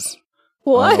roses.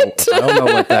 What? I don't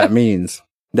know what that means.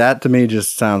 That to me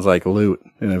just sounds like loot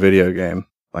in a video game.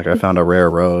 Like I found a rare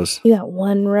rose. You got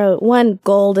one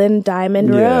golden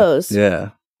diamond rose.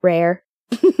 Yeah. Rare.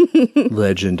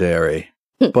 Legendary.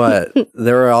 But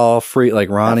they're all free, like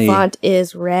Ronnie. The font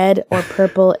is red or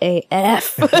purple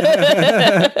AF.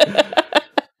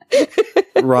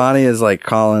 Ronnie is like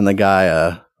calling the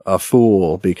guy a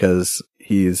fool because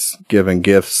he's giving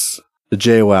gifts to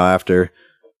JWoww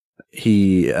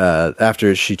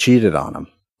after she cheated on him.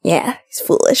 Yeah, he's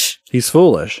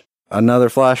foolish. Another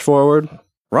flash forward.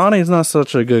 Ronnie's not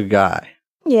such a good guy.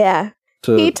 Yeah.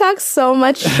 He talks so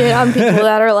much shit on people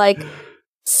that are like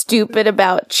stupid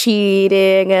about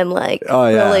cheating and like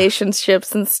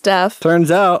relationships and stuff.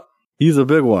 Turns out he's a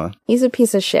big one. He's a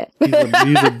piece of shit.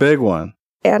 He's a big one.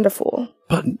 And a fool.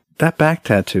 But that back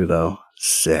tattoo though,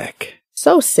 sick.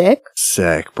 So sick.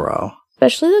 Sick, bro.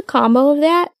 Especially the combo of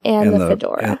that and the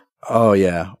fedora. Oh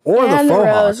yeah. Or the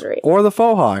faux hawk. Or the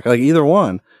faux hawk. Like either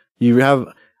one. You have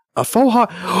a faux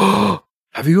hawk.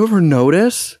 Have you ever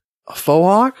noticed a faux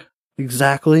hawk?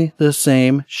 Exactly the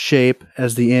same shape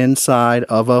as the inside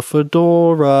of a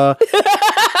fedora.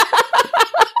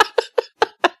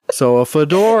 So a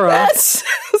fedora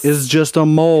is just a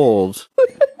mold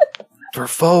for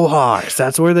faux hawks.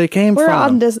 That's where they came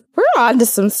from. We're on to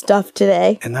some stuff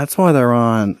today. And that's why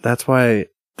they're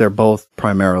both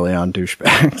primarily on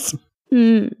douchebags.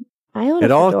 I own a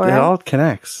fedora. It all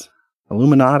connects.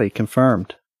 Illuminati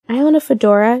confirmed. I own a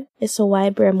fedora. It's a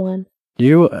wide brim one.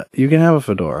 You can have a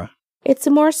fedora. It's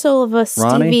more so of a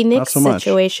Stevie Nicks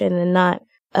situation and not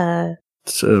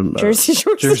Jersey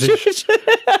Shore situation.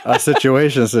 A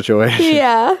situation.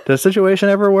 Yeah. Does Situation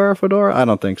ever wear a fedora? I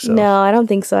don't think so. No, I don't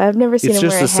think so. I've never seen him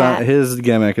wear a hat. His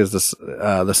gimmick is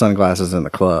the sunglasses in the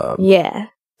club. Yeah.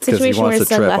 Situation wears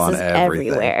sunglasses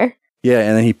everywhere. Yeah,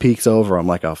 and then he peeks over him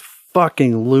like a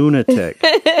fucking lunatic.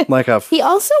 He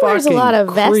also wears a lot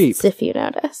of vests, if you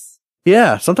notice.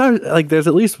 Yeah, sometimes like there's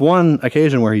at least one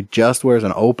occasion where he just wears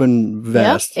an open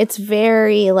vest. Yep. It's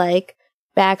very like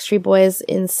Backstreet Boys,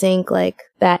 NSYNC, like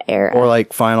that era. Or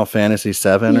like Final Fantasy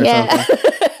VII or something.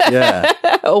 Yeah.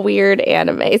 A weird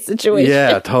anime situation.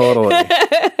 Yeah, totally.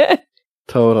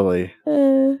 Totally.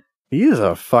 He is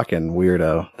a fucking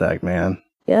weirdo, that man.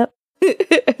 Yep.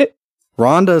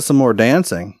 Ron does some more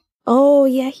dancing. Oh,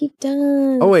 yeah, he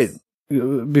does. Oh, wait.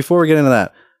 Before we get into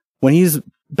that, when he's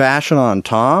bashing on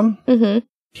Tom,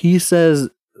 he says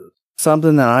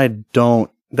something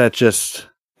that just,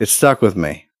 it stuck with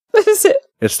me. What is it?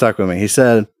 It stuck with me. He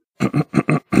said,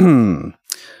 you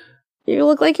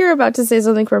look like you're about to say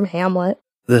something from Hamlet.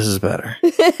 This is better.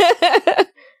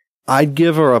 I'd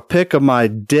give her a pic of my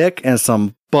dick and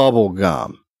some bubble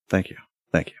gum. Thank you.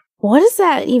 What does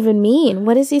that even mean?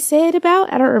 What does he say it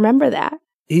about? I don't remember that.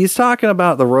 He's talking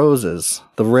about the roses,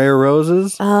 the rare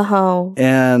roses. Oh.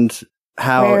 And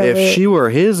how if she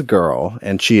were his girl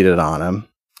and cheated on him,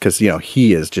 because,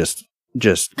 he is just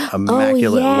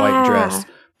immaculate white dress,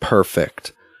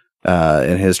 perfect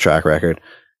in his track record.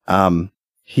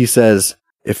 He says,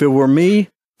 if it were me,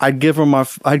 I'd give her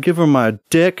my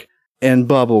dick and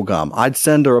bubble gum. I'd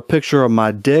send her a picture of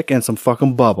my dick and some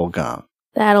fucking bubble gum.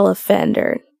 That'll offend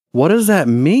her. What does that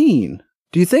mean?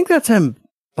 Do you think that's him,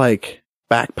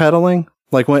 backpedaling?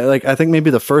 I think maybe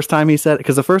the first time he said it,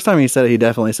 because the first time he said it, he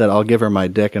definitely said, I'll give her my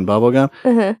dick and bubble gum.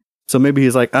 So maybe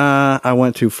he's like, I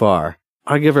went too far.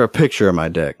 I'll give her a picture of my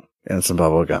dick and some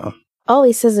bubble gum. Oh,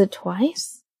 he says it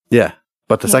twice? Yeah.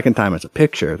 But the second time it's a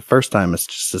picture. The first time it's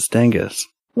just a dingus.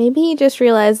 Maybe he just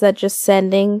realized that just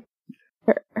sending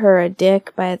her a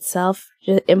dick by itself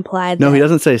just implied No, he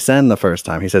doesn't say send the first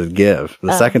time. He says give.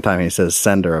 The second time he says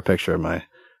send her a picture of my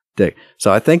dick.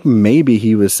 So I think maybe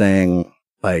he was saying,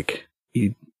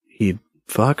 he'd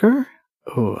fuck her?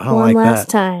 Oh, I don't like that. One last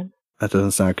time. That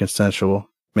doesn't sound consensual.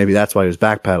 Maybe that's why he was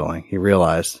backpedaling. He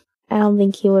realized. I don't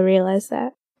think he would realize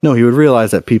that. No, he would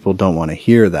realize that people don't want to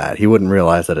hear that. He wouldn't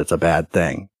realize that it's a bad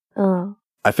thing. Oh.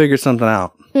 I figured something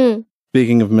out.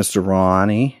 Speaking of Mr.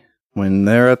 Ronnie, when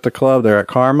they're at the club, they're at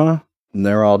Karma, and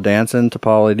they're all dancing to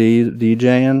Pauly D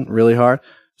DJing really hard.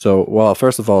 So, well,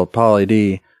 first of all, Pauly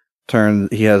D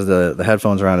he has the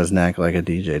headphones around his neck like a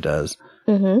DJ does.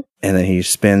 And then he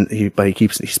spins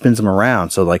them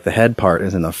around. So the head part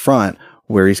is in the front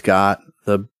where he's got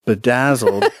the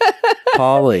bedazzled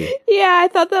Pauly. Yeah, I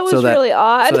thought that was really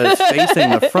odd. So that it's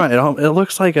facing the front. It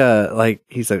looks like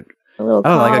he's a little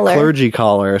collar. Like a clergy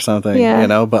collar or something,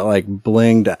 but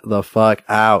blinged the fuck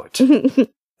out.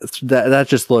 that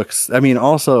just looks,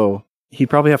 also he'd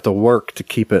probably have to work to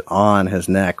keep it on his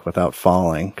neck without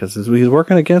falling because he's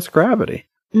working against gravity.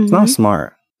 It's not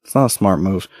smart. It's not a smart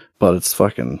move, but it's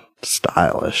fucking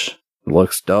stylish. It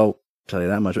looks dope. I'll tell you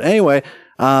that much. But anyway,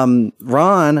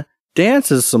 Ron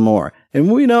dances some more,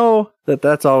 and we know that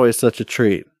that's always such a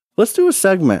treat. Let's do a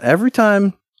segment. Every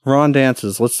time Ron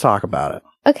dances, let's talk about it.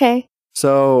 Okay.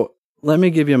 So let me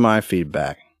give you my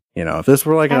feedback. If this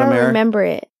were like an American, I don't remember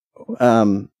it.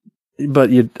 But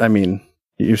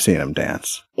you've seen him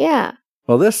dance. Yeah.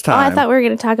 Well, this time. I thought we were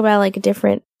going to talk about a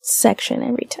different section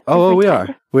every time. Oh, we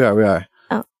are.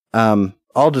 Oh.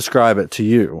 I'll describe it to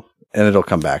you, and it'll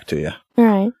come back to you. All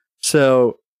right.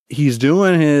 So he's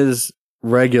doing his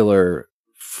regular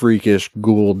freakish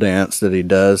ghoul dance that he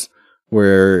does,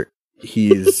 where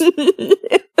he's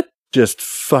just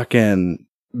fucking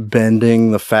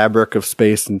bending the fabric of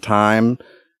space and time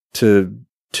to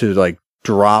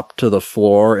drop to the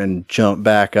floor and jump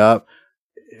back up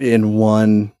in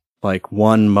one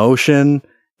motion,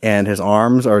 and his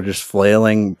arms are just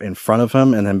flailing in front of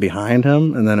him and then behind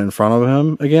him and then in front of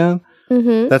him again.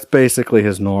 That's basically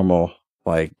his normal,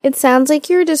 It sounds like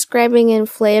you're describing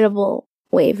inflatable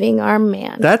waving arm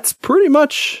man. That's pretty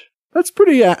close.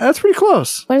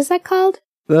 What is that called?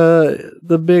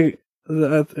 The big...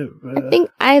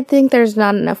 I think there's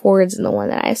not enough words in the one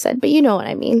that I said, but you know what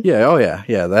I mean. Yeah. Oh yeah.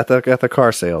 Yeah. At the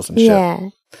car sales and shit. Yeah.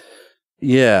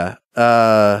 Yeah.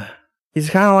 He's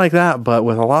kind of like that, but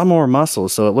with a lot more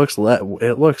muscles. So it looks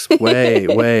way,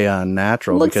 way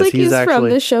unnatural. Looks because like he's actually from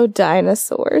the show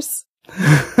Dinosaurs.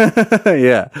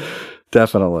 Yeah,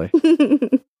 definitely.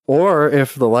 Or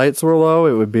if the lights were low,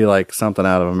 it would be like something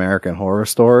out of American Horror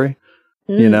Story.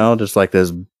 Just like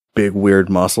this big, weird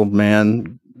muscled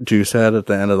man juice head at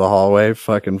the end of the hallway,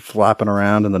 fucking flapping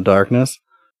around in the darkness,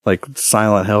 like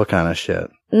Silent Hill kind of shit.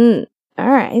 All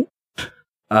right.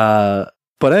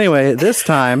 But anyway, this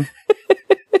time,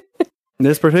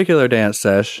 this particular dance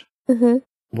sesh,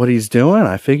 what he's doing,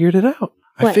 I figured it out.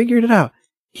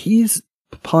 He's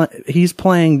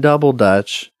playing double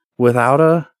dutch without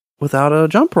a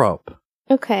jump rope.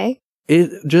 Okay.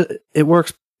 It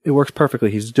works perfectly.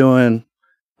 He's doing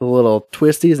the little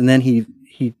twisties, and then he's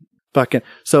doing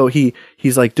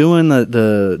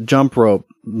the jump rope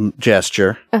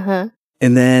gesture. And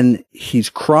then he's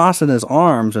crossing his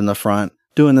arms in the front,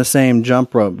 doing the same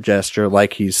jump rope gesture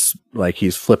like he's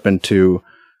flipping to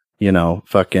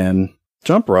fucking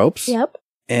jump ropes. Yep.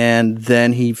 And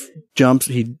then he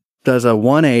does a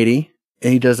 180,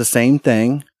 and he does the same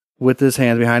thing with his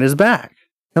hands behind his back.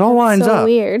 It all lines up.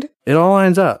 Weird. It all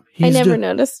lines up. I never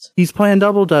noticed. He's playing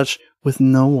double dutch with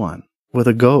no one, with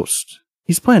a ghost.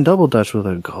 He's playing double dutch with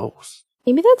a ghost.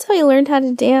 Maybe that's how he learned how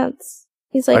to dance.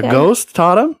 He's like a ghost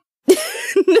taught him?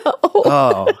 No.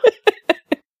 Oh.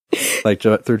 Like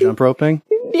through jump roping?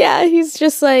 Yeah, he's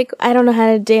just like, I don't know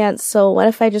how to dance, so what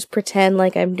if I just pretend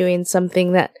like I'm doing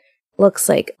something that looks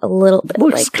like a little bit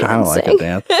looks like kind of like a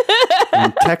dance.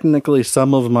 And technically,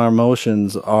 some of my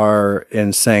motions are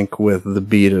in sync with the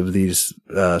beat of these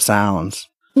sounds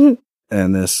in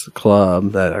this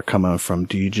club that are coming from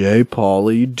DJ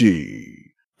Pauly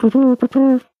D. I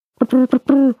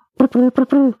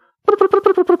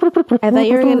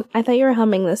thought you were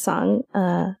humming the song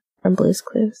from Blue's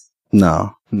Clues.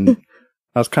 No. I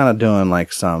was kind of doing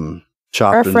like some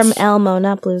chopped or from Elmo,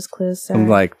 not Blue's Clues. Sorry. Some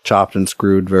like chopped and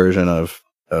screwed version of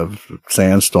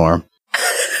Sandstorm.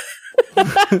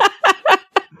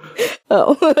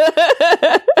 Oh.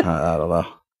 I don't know.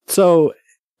 So,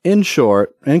 in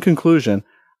conclusion,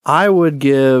 I would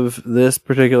give this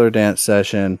particular dance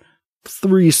session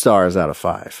 3 stars out of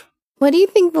 5. What do you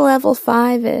think the level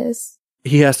 5 is?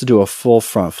 He has to do a full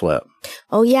front flip.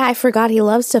 Oh yeah, I forgot he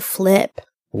loves to flip.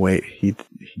 Wait, he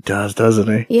does, doesn't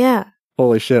he? Yeah.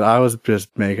 Holy shit, I was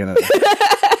just making it.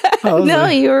 No,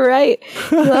 you were right.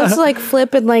 He loves to like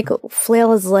flip and like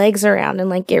flail his legs around and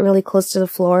like get really close to the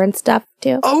floor and stuff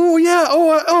too. Oh yeah.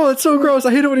 Oh, it's so gross.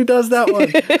 I hate it when he does that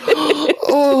one.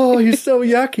 Oh, he's so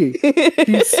yucky.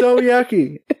 He's so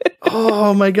yucky.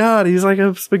 Oh my god, he's like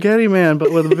a spaghetti man,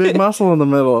 but with a big muscle in the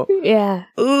middle. Yeah.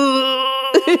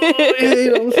 I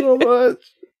hate him so much.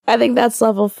 I think that's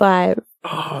level 5.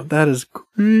 Oh, that is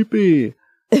creepy.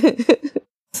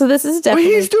 So this is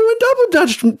definitely. Oh, he's doing double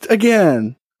dutch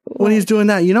again. When he's doing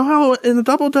that, you know how in the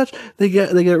double dutch they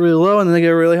get really low and then they get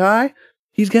really high.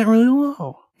 He's getting really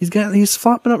low. He's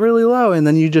flopping up really low, and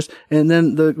then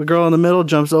then the girl in the middle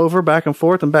jumps over back and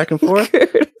forth and back and forth.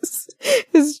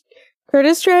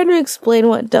 Curtis trying to explain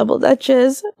what double dutch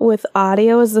is with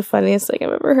audio is the funniest thing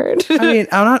I've ever heard. I mean,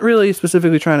 I'm not really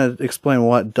specifically trying to explain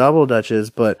what double dutch is,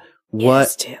 but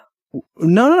what? Yes,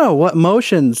 No. What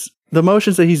motions? The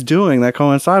motions that he's doing that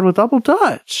coincide with double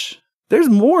dutch. There's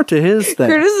more to his thing.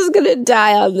 Curtis is gonna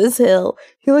die on this hill.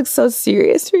 He looks so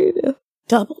serious right now.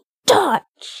 Double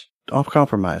dutch. Don't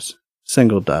compromise.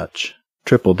 Single dutch.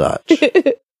 Triple dutch.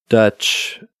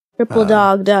 Dutch. Triple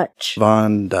dog dutch.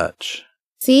 Von Dutch.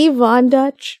 See? Von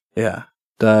Dutch? Yeah.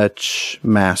 Dutch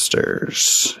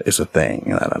Masters is a thing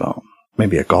that I don't.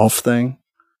 Maybe a golf thing?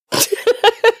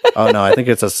 Oh no, I think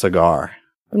it's a cigar.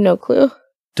 No clue.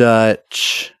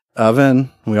 Dutch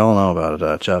oven. We all know about a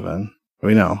Dutch oven.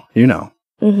 We know. You know.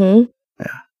 Mm-hmm.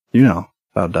 Yeah. You know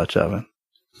about Dutch oven.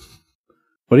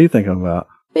 What are you thinking about?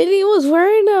 But he was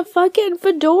wearing a fucking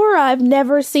fedora. I've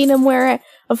never seen him wear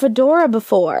a fedora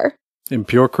before. In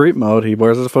pure creep mode, he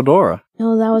wears a fedora.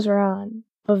 No, that was wrong.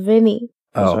 But Vinny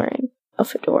was wearing a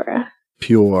fedora.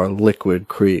 Pure liquid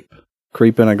creep.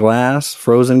 Creep in a glass.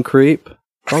 Frozen creep.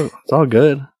 Oh, it's all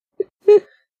good.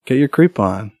 Get your creep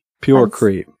on. Pure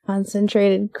creep.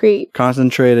 Concentrated creep.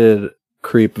 Concentrated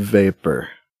creep vapor.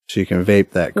 So you can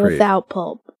vape that creep. Without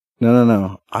pulp.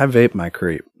 No. I vape my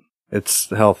creep. It's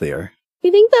healthier.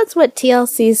 You think that's what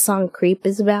TLC's song Creep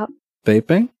is about?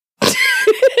 Vaping?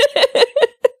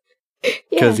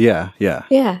 Because, yeah.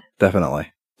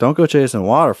 Definitely. Don't go chasing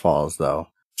waterfalls, though.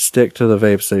 Stick to the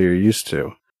vapes that you're used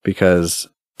to. Because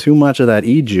too much of that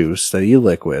e-juice, that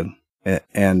e-liquid,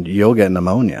 and you'll get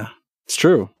pneumonia. It's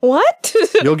true. What?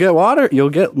 You'll get water, you'll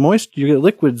get moist, you get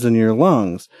liquids in your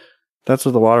lungs. That's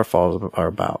what the waterfalls are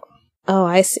about. Oh,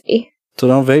 I see. So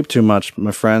don't vape too much,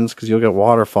 my friends, because you'll get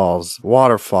waterfalls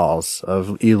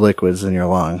of e-liquids in your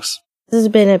lungs. This has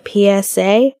been a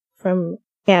PSA from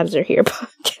Cabs Are Here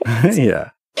podcast.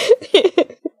 Yeah.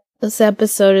 This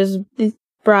episode is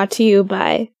brought to you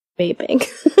by vaping.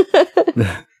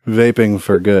 Vaping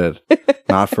for good,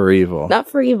 not for evil. Not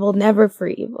for evil, never for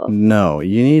evil. No,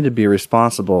 you need to be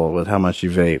responsible with how much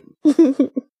you vape.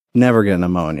 Never get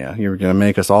pneumonia. You're going to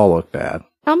make us all look bad.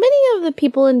 How many of the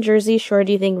people in Jersey Shore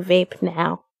do you think vape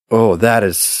now? Oh, that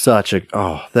is such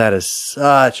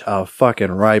a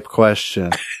fucking ripe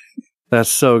question. That's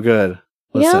so good.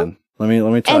 Listen, let me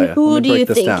tell you. And who do you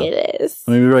think it is?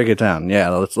 Let me break it down. Yeah,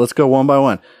 let's go one by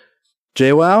one.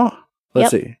 JWoww? Let's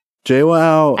see.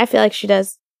 JWoww. I feel like she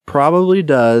does. Probably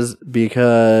does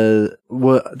because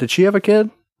did she have a kid?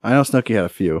 I know Snooki had a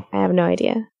few. I have no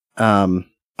idea.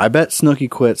 I bet Snooki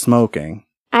quit smoking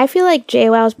I feel like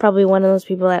JWoww is probably one of those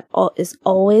people that is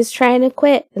always trying to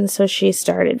quit, and so she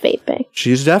started vaping.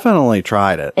 She's definitely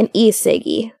tried it. An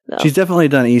e-ciggy, though. She's definitely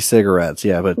done e-cigarettes,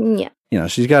 yeah, but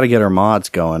she's got to get her mods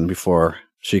going before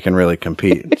she can really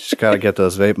compete. She's got to get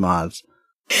those vape mods.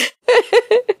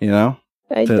 You know?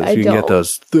 I you can don't. get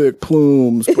those thick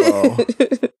plumes, bro.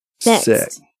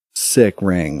 Next. Sick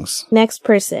rings. Next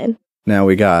person. Now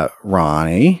we got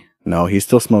Ronnie. No, he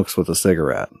still smokes with a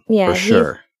cigarette. Yeah. For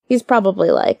sure. He's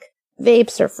probably like,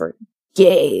 vapes are for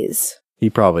gays. He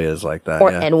probably is like that,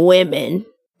 And women.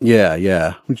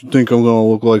 Yeah. What, you think I'm gonna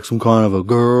look like some kind of a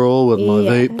girl with my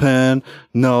vape pen?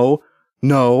 No.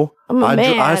 I'm a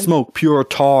man. I smoke pure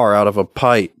tar out of a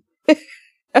pipe.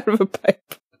 Out of a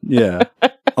pipe. Yeah.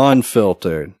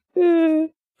 Unfiltered.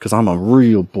 Because I'm a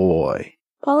real boy.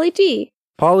 Pauly D.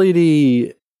 Pauly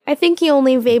D. I think he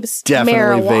only vapes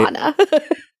marijuana.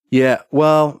 Yeah,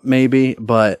 well, maybe,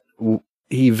 but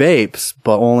he vapes,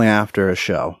 but only after a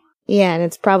show. Yeah, and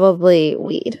it's probably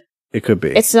weed. It could be.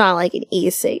 It's not like an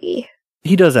e-ciggy.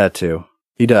 He does that too.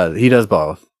 He does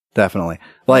both. Definitely.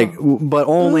 Like, but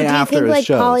only after his like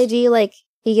shows. Pauly D, like,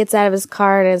 he gets out of his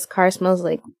car and his car smells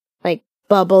like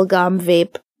bubble gum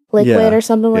vape liquid or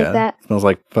something like that. It smells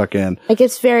like fucking... Like,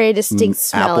 it's very distinct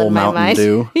smell Apple in my Mountain mind.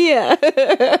 Dew. Yeah.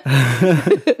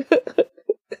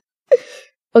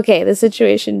 Okay, the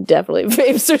situation definitely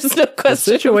vapes. There's no question. The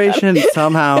situation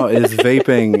somehow is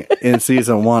vaping in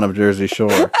season 1 of Jersey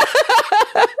Shore.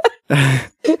 I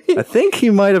think he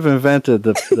might have invented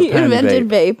the He pen invented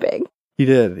vape. vaping. He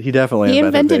did. He definitely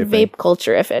invented vaping. vape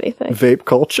culture, if anything. Vape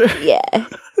culture? Yeah.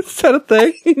 Is that a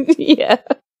thing? Yeah.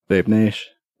 Vape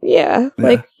Nation. Yeah.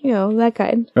 Like, that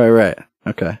kind. Right.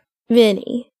 Okay.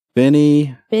 Vinny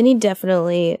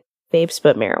definitely vapes,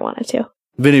 but marijuana too.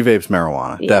 Vinny vapes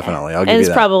marijuana. Yeah. Definitely. I'll give you that. And it's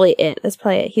probably it. That's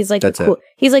probably it. He's like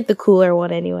he's like the cooler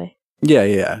one anyway.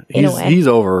 Yeah. In a way. He's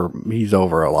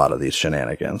over a lot of these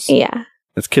shenanigans. Yeah.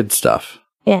 It's kid stuff.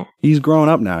 Yeah. He's grown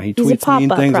up now. He's tweets mean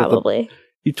things probably.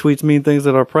 He tweets mean things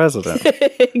at our president.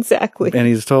 Exactly. And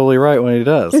he's totally right when he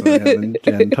does. and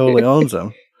totally owns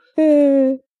him.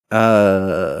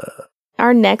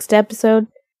 Our next episode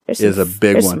is a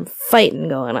big one. Some fighting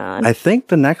going on. I think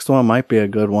the next one might be a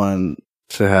good one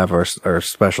to have our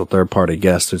special third-party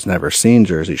guest who's never seen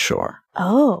Jersey Shore.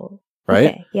 Oh. Right?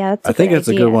 Okay. Yeah, that's I think it's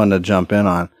a good one to jump in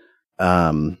on.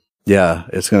 Yeah,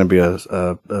 it's going to be a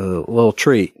little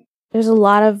treat. There's a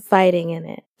lot of fighting in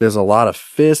it. There's a lot of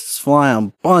fists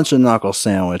flying, bunch of knuckle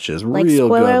sandwiches, like, real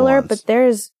good spoiler alert, ones. but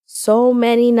there's so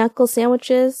many knuckle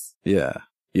sandwiches. Yeah.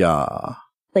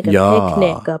 Like a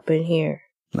picnic up in here.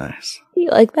 Nice. You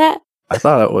like that? I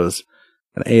thought it was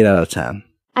an 8 out of 10.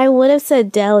 I would have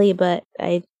said deli, but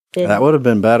I didn't. That would have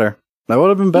been better.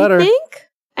 You think?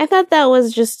 I thought that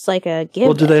was just like a given.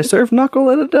 Well, do they serve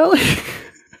knuckle at a deli?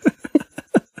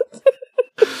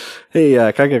 Hey,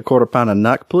 can I get a quarter pound of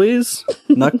knuck, please?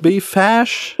 Knuck beef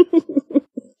hash?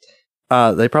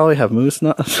 They probably have moose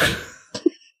nuts.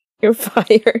 You're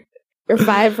fired. You're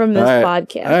fired from this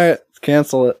podcast. All right, let's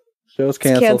cancel it. Show's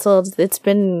canceled. It's canceled. It's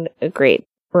been a great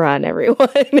run, everyone.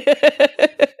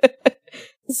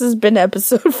 This has been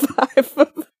episode 5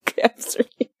 of Capster.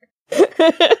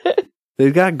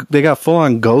 They got full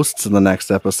on ghosts in the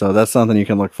next episode. That's something you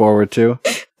can look forward to.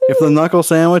 If the knuckle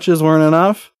sandwiches weren't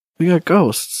enough, we got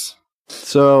ghosts.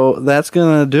 So that's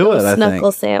gonna do it. I think.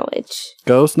 Knuckle sandwich.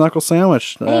 Ghost knuckle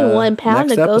sandwich. Hey, 1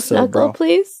 pound of ghost knuckle, bro.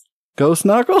 please. Ghost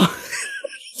knuckle.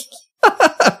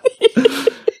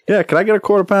 Yeah, can I get a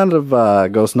quarter pound of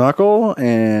ghost knuckle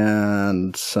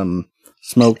and some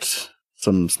smoked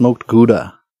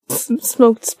Gouda? Some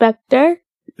smoked Spectre.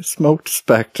 Smoked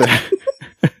Spectre.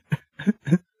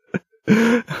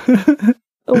 Oh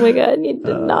my god, you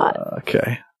did not.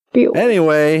 Okay.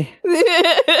 Anyway,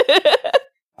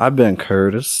 I've been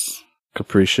Curtis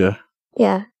Capricia.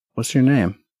 Yeah. What's your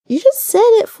name? You just said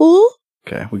it, fool.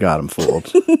 Okay, we got him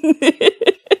fooled.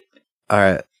 All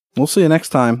right. We'll see you next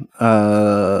time.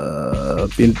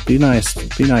 Be nice.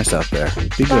 Be nice out there.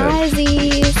 Be good. Bye,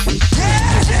 Z's.